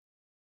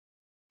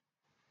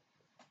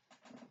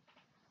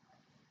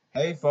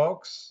Hey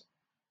folks,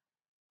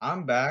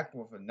 I'm back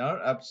with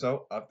another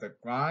episode of the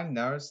Grind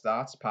Never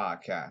Stops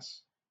podcast.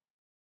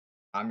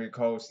 I'm your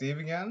co-host Steve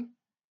again.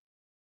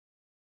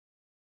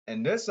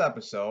 In this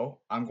episode,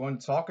 I'm going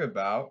to talk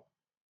about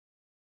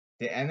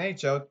the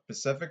NHL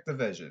Pacific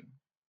Division,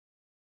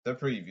 the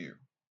preview.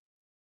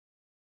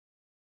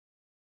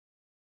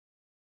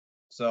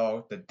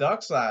 So the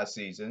Ducks last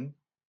season,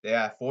 they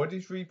had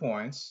 43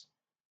 points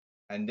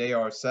and they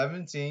are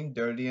 17,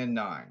 30, and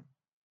 9.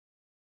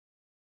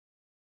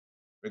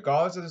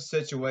 Regardless of the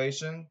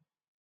situation,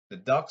 the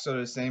Ducks are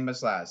the same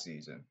as last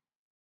season.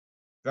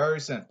 Very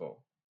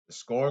simple. The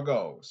score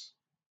goes.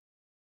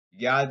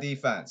 You got a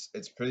defense.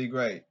 It's pretty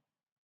great.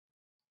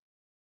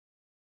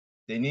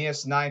 They need a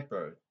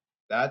sniper.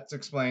 That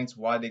explains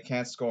why they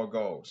can't score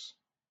goals.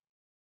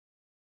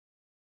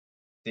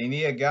 They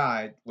need a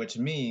guy, which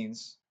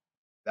means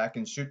that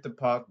can shoot the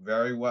puck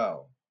very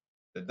well.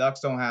 The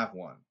Ducks don't have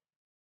one.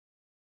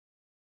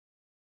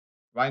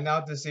 Right now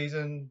this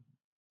season,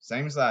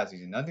 same as last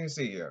season, nothing to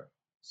see here.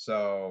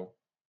 So,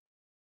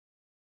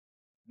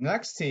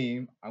 next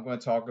team I'm going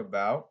to talk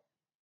about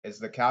is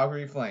the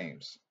Calgary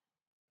Flames.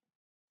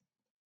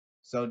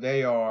 So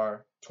they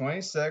are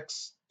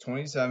 26,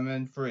 27,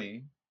 and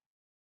 3,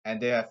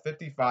 and they have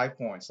 55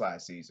 points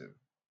last season.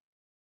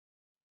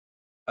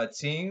 A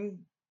team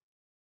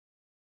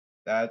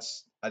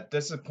that's a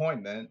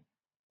disappointment,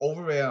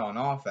 overrated on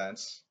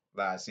offense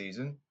last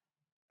season,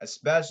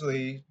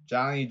 especially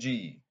Johnny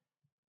G.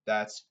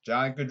 That's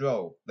Johnny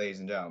Gaudreau, ladies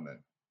and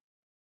gentlemen.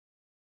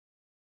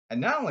 And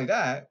not only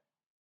that,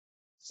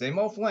 same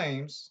old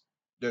Flames,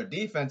 their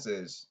defense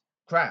is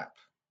crap.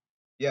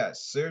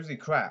 Yes, seriously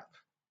crap.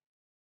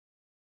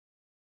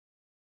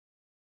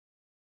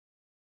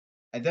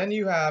 And then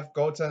you have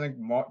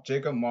goaltender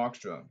Jacob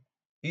Markstrom.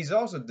 He's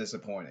also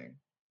disappointing.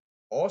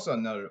 Also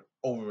another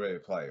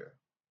overrated player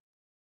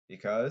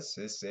because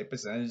his save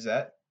percentage is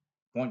at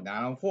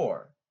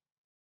 .904.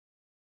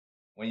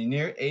 When you're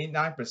near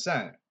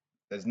 89%,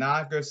 that's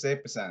not a good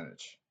save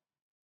percentage.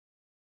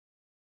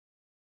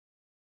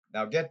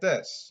 Now get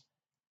this.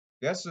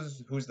 Guess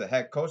who's the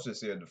head coach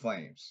this year of the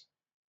Flames?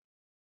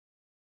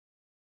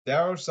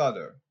 Daryl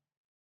Sutter,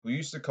 who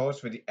used to coach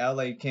for the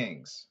LA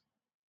Kings.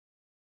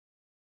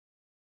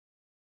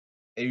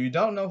 If you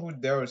don't know who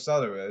Daryl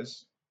Sutter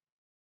is,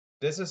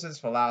 this is his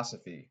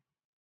philosophy.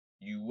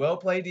 You will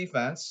play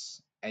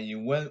defense and you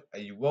will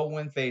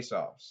win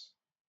faceoffs.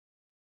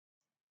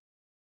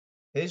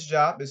 His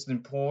job is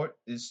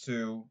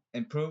to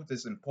improve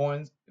this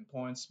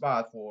important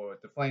spot for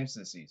the Flames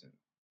this season.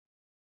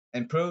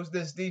 Improves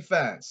this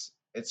defense.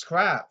 It's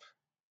crap.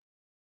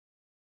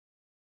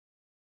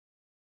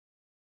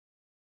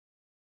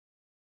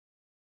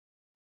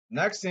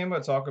 Next team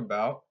we'll talk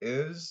about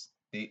is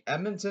the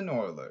Edmonton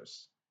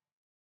Oilers.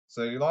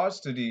 So they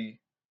lost to the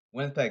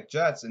Winnipeg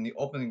Jets in the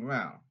opening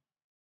round.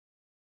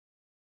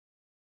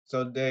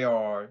 So they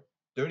are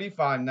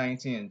 35,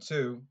 19, and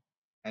 2,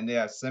 and they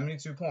have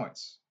 72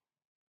 points.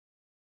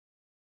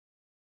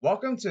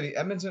 Welcome to the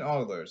Edmonton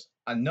Oilers,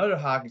 another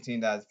hockey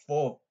team that is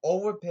full of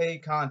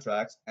overpaid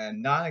contracts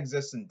and non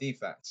existent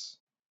defense.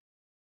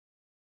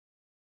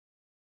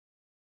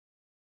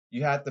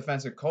 You have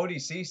defensive Cody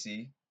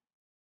Ceci.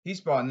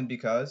 He's brought in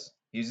because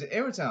he's an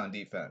irritant on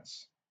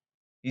defense.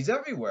 He's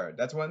everywhere.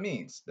 That's what it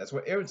means. That's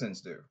what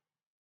irritants do.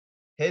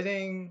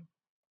 Hitting,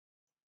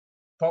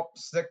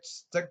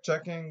 stick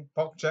checking,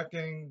 poke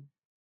checking.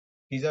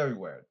 He's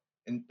everywhere,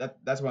 and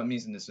that's what it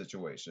means in this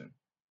situation.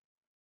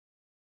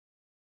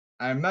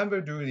 I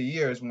remember through the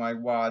years when I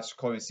watched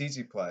Cody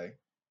Ceci play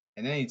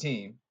in any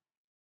team,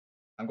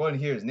 I'm going to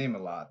hear his name a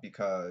lot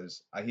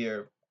because I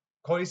hear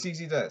Cody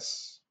Ceci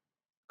this,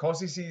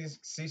 Cody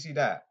Ceci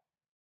that.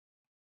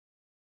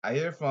 I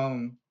hear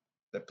from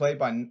the play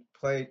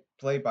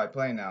by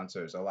play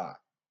announcers a lot.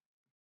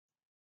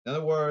 In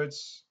other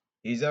words,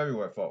 he's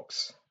everywhere,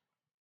 folks.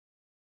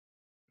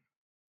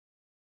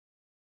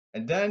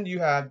 And then you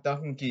have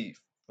Duncan Keith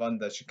from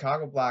the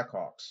Chicago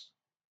Blackhawks,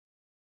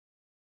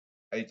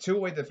 a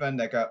two-way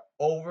defender that got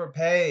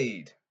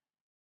overpaid.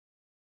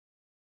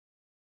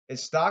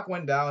 His stock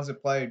went down as a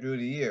player through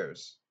the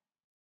years,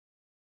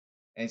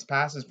 and he's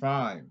past his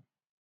prime,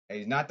 and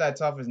he's not that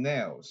tough as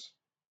nails.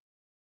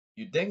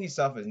 You think he's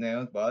tough as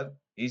nails, but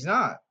he's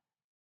not.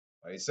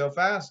 But he's so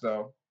fast,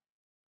 though.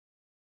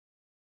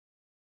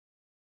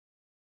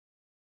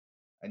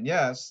 And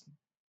yes,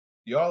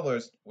 the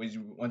Oilers,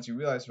 once you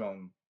realize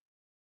from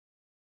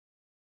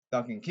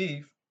Duncan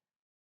Keith,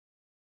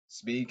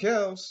 speed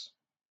kills.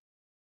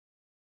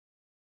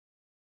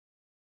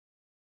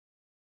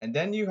 And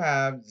then you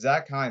have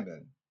Zach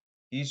Hyman.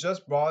 He's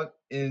just brought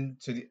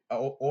into the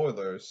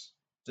Oilers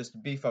just to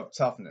beef up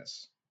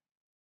toughness.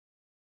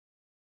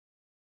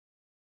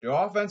 Their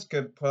offense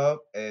could put up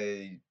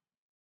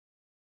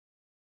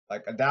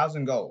like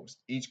 1,000 goals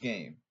each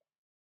game,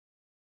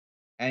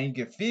 and you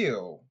can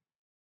feel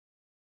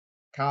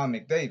Colin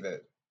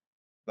McDavid.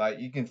 Like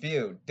you can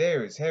feel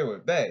Darius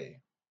Hayward Bay.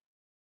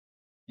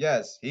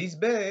 Yes, he's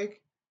big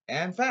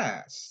and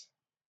fast.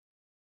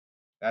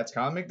 That's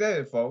Colin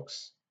McDavid,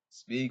 folks.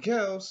 Speed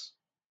kills.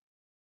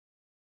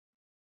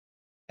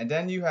 And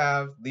then you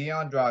have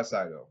Leon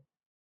Draisaitl,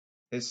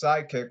 his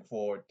sidekick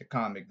for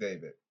Decon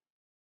McDavid.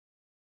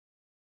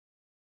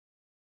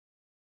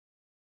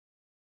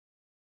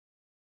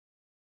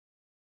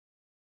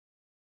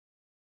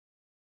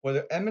 For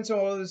the Edmonton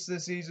Oilers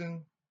this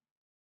season,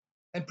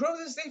 improve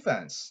this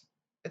defense.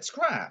 It's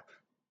crap.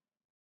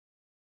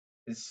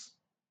 It's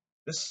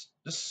just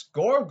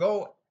score a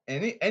goal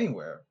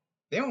anywhere.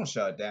 They won't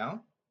shut it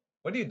down.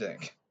 What do you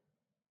think?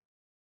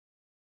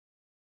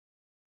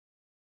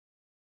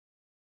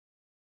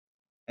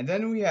 And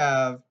then we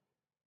have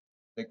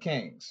the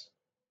Kings.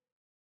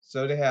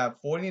 So they have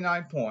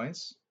 49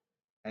 points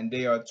and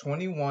they are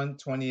 21,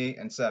 28,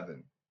 and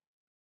 7.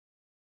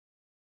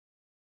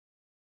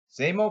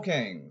 Same old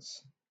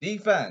Kings.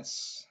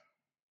 Defense.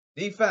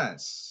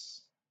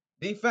 Defense.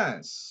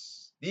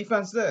 Defense.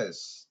 Defense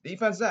this.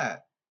 Defense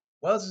that.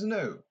 What else is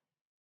new?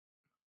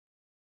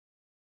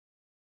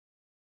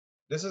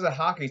 This is a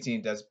hockey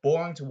team that's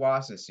boring to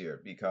watch this year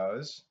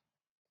because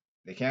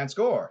they can't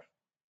score,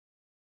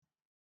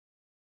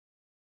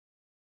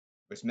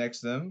 which makes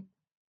them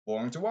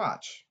boring to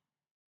watch.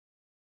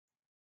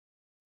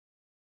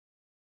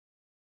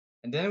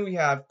 And then we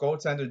have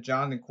goaltender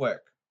Jonathan Quick.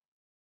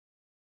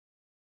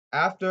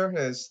 After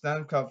his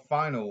Stanley Cup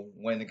final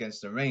win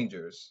against the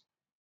Rangers,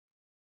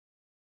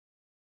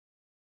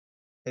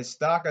 his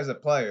stock as a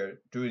player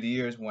through the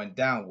years went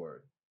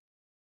downward.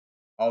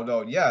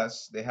 Although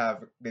yes, they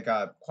got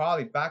a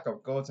quality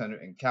backup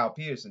goaltender in Cal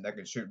Peterson that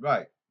can shoot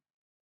right.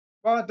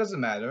 Well, it doesn't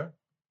matter.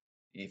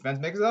 Defense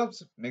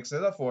makes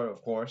it up for it,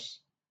 of course.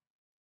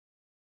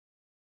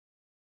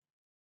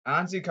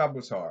 Anze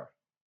Kopitar,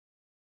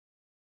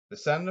 the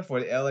center for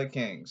the LA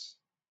Kings.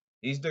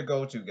 He's the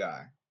go-to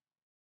guy.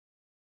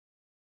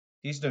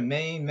 He's the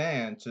main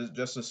man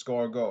to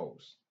score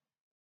goals.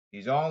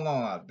 He's all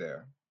alone out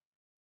there.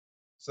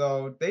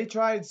 So they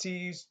tried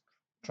tease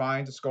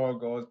trying to score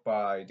goals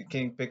by the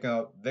King picking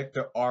up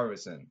Victor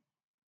Arvidsson.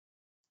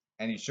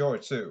 And he's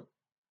short too.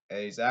 And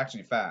he's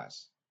actually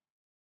fast.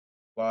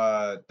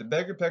 But the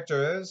bigger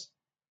picture is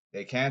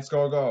they can't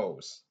score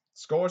goals.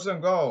 Score some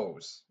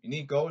goals. You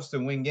need goals to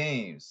win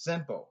games.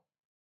 Simple.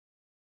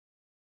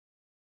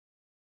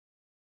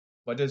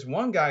 But there's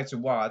one guy to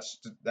watch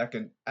that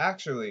can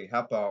actually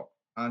help out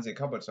Anze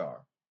Kopitar,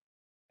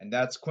 and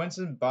that's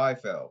Quinton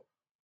Byfield,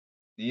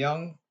 the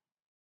young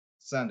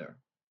center.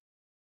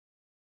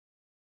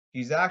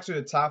 He's actually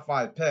a top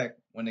 5 pick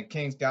when the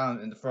Kings got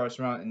him in the first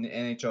round in the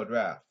NHL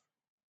draft.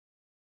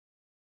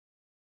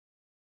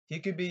 He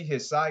could be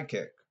his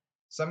sidekick,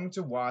 something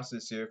to watch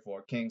this year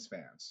for Kings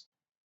fans.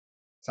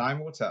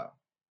 Time will tell.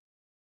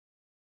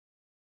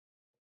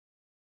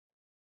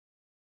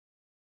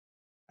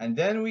 And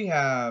then we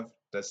have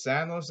the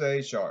San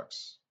Jose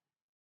Sharks.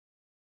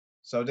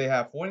 So they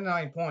have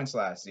 49 points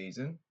last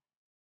season.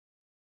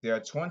 They are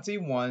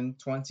 21,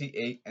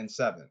 28, and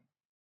 7.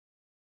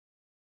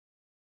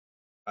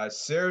 A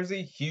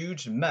seriously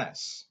huge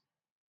mess,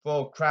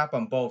 full of crap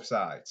on both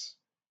sides.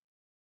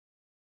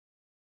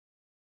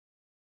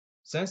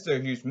 Since they're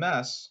a huge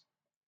mess,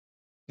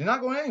 they're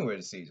not going anywhere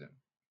this season.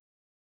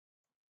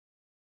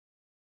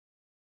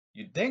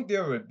 You'd think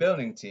they're a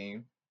rebuilding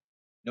team,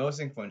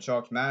 noticing from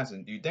Sharks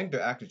Madison, you'd think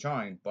they're actually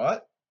trying,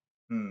 but,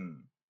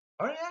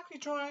 are they actually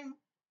trying?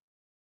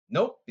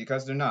 Nope,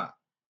 because they're not.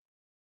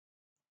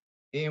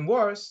 Even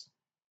worse,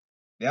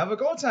 they have a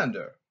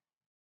goaltender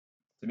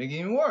to make it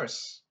even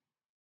worse.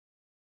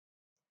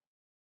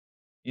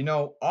 You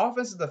know,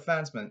 offensive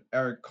defenseman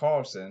Erik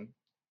Karlsson,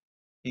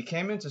 he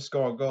came in to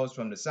score goals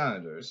from the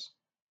Senators.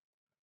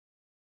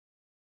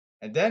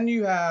 And then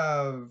you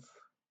have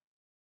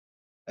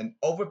an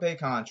overpaid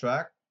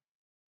contract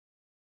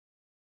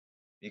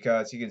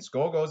because he can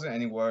score goals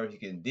anywhere. He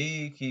can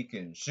deke, he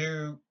can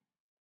shoot.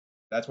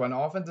 That's what an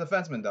offensive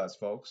defenseman does,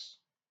 folks.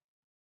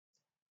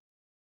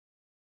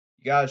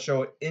 You gotta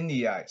show it in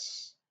the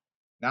ice,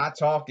 not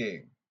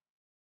talking.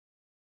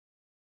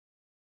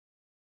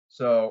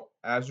 So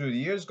as the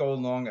years go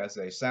along as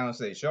a San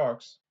Jose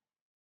Sharks,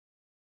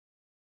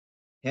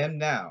 him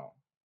now,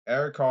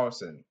 Erik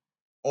Karlsson,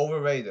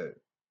 overrated,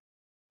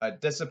 a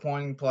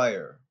disappointing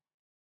player.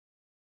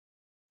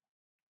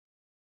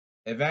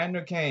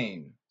 Evander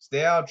Kane,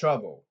 stay out of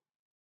trouble.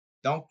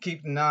 Don't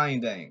keep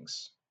denying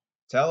things.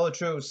 Tell the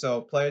truth so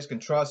players can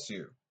trust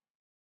you.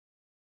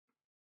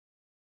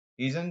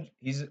 He's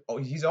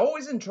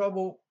always in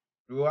trouble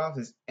throughout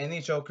his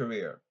NHL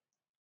career.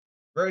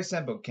 Very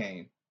simple,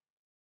 Kane.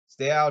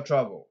 Stay out of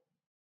trouble.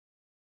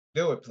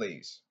 Do it,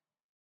 please.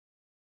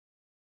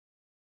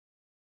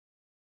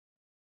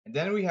 And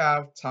then we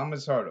have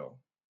Thomas Hertl.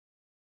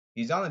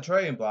 He's on the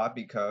trading block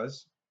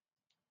because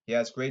he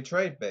has great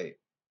trade bait.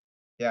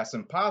 He has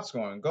some pop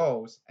scoring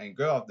goals and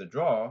good off the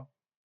draw.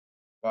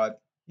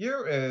 But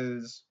here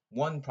is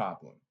one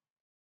problem.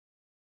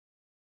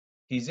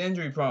 He's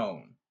injury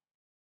prone.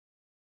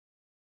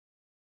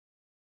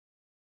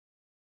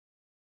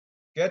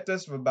 Get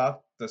this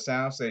about the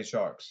San Jose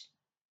Sharks.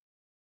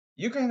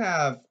 You can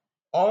have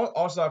all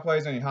all-star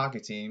players on your hockey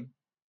team,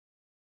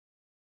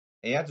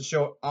 and you have to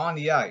show it on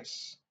the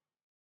ice.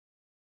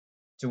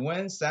 To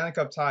win Stanley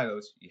Cup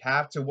titles, you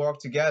have to work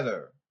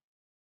together.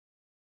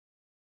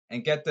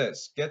 And get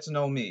this, get to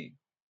know me.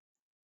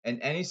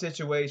 In any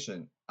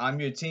situation, I'm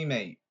your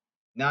teammate,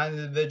 not an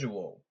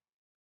individual.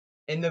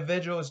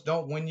 Individuals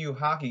don't win you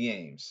hockey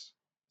games.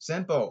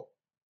 Simple.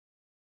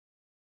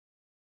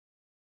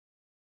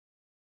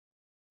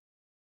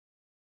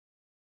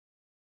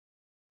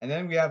 And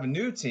then we have a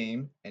new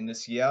team in the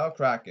Seattle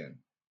Kraken.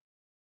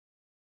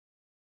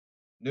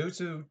 New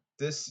to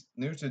this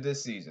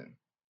season.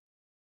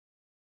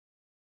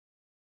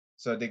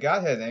 So they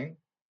got hitting,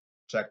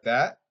 check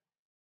that.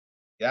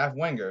 They have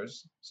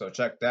wingers, so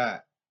check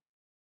that.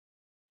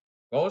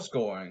 Goal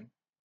scoring,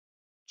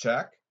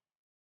 check.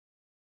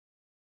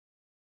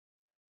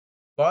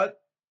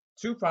 But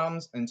two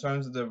problems in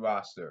terms of the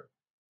roster.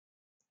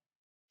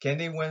 Can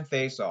they win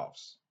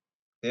faceoffs?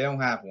 They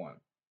don't have one.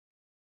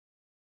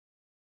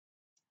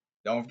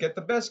 Don't forget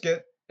the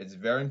biscuit. It's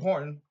very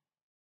important.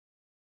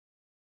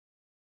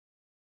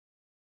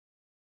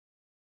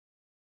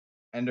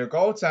 And their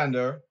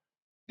goaltender,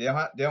 they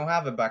don't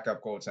have a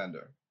backup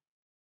goaltender.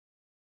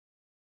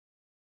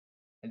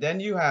 And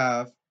then you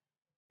have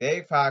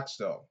Dave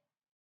Hakstol,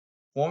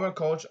 former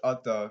coach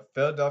of the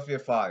Philadelphia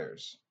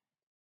Flyers.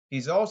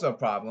 He's also a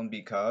problem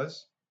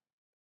because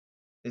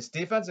his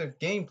defensive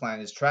game plan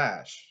is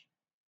trash.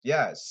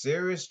 Yeah,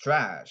 serious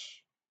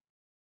trash.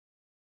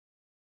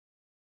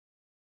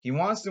 He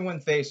wants to win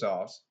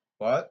faceoffs,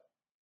 but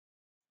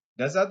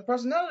doesn't have the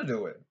personnel to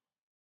do it.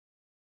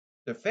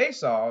 The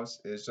faceoffs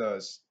is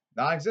just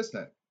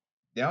non-existent.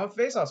 They don't have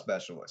faceoff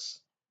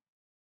specialists.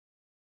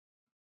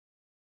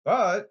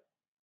 But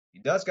he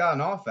does got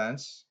an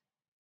offense.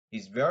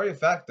 He's very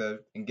effective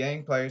in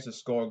getting players to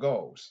score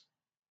goals.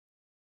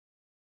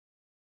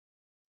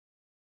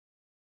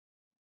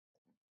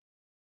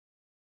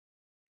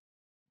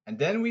 And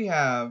then we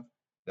have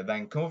the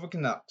Vancouver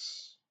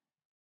Canucks.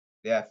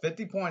 They had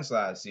 50 points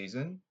last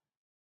season,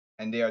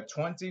 and they are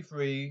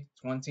 23,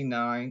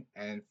 29,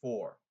 and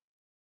 4.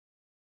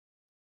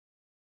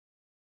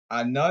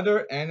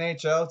 Another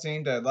NHL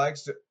team that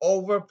likes to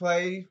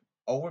overpay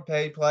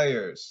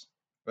players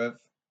with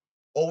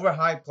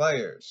overhyped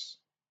players.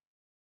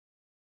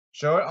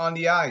 Show it on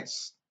the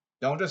ice.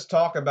 Don't just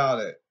talk about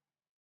it.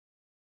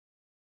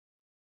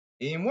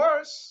 Even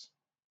worse,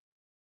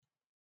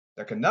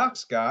 the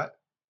Canucks got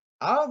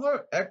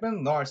Oliver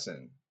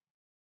Ekman-Larsson.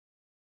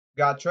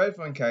 Got traded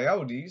from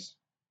Coyotes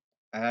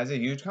and has a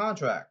huge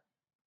contract.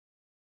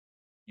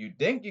 You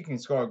think you can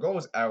score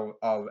goals out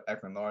of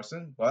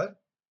Ekman-Larsson, but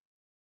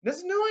he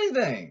doesn't do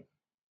anything.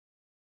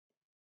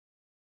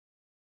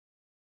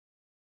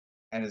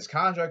 And his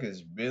contract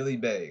is really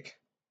big.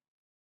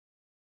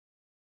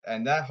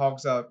 And that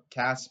hogs up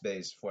cap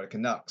space for the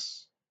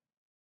Canucks.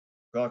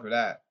 Good luck with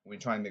that when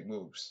you're trying to make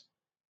moves.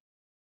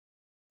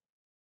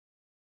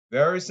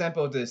 Very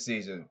simple this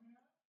season.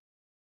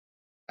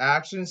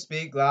 Actions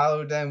speak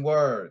louder than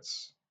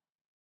words.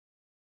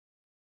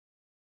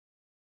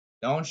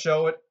 Don't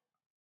show it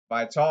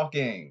by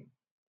talking.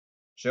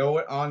 Show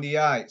it on the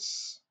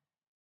ice.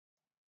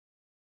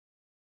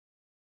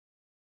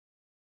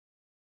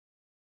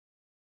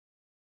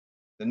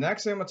 The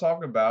next thing I'm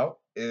talking about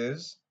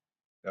is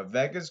the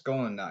Vegas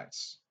Golden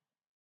Knights.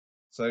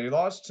 So they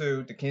lost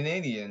to the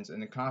Canadiens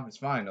in the conference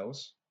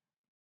finals.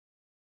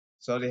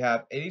 So they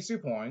have 82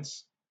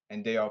 points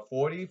and they are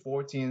 40,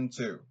 14, and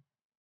 2.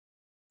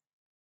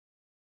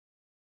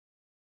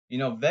 You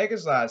know,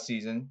 Vegas last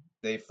season,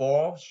 they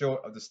fall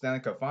short of the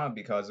Stanley Cup final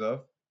because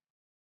of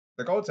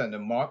the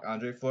goaltender,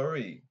 Marc-Andre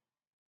Fleury,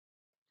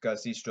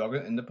 because he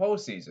struggled in the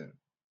postseason.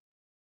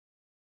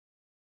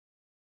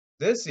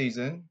 This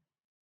season,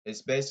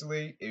 it's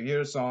basically, if you hear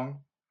the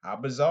song, How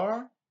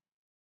Bizarre?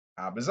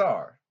 How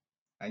Bizarre.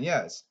 And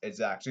yes,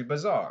 it's actually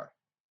bizarre.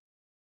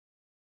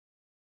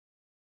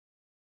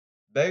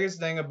 Biggest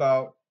thing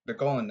about the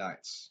Golden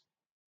Knights,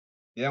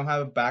 they don't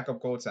have a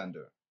backup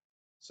goaltender.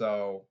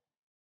 So,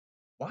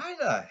 why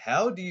the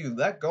hell do you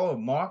let go of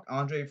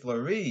Marc-Andre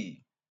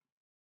Fleury?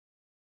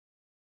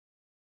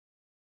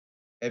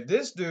 If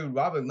this dude,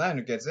 Robert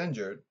Leonard, gets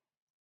injured,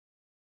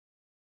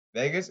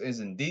 Vegas is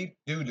in deep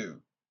doo-doo.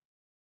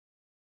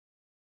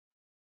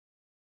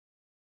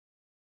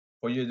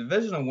 For your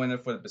divisional winner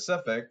for the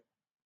Pacific,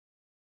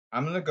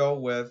 I'm going to go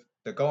with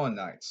the Golden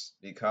Knights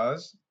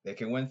because they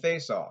can win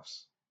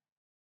faceoffs.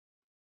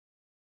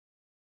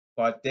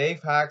 But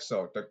Dave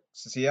Hakstol, the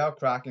Seattle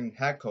Kraken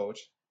head coach,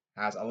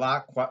 has a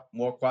lot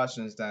more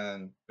questions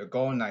than the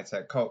Golden Knights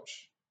head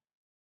coach.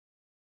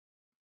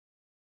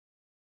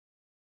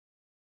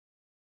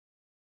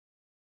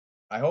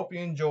 I hope you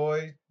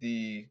enjoy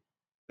the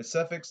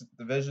Pacific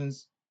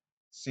Division's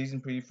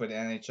season preview for the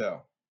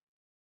NHL.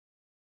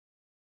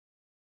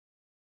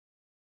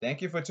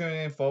 Thank you for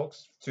tuning in,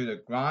 folks, to the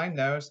Grind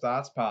Never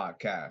Stops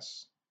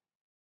podcast.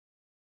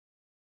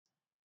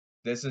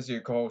 This is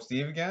your co-host,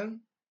 Steve, again.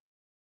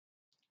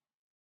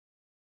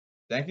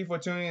 Thank you for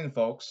tuning in,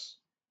 folks,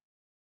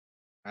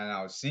 and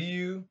I'll see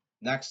you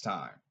next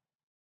time.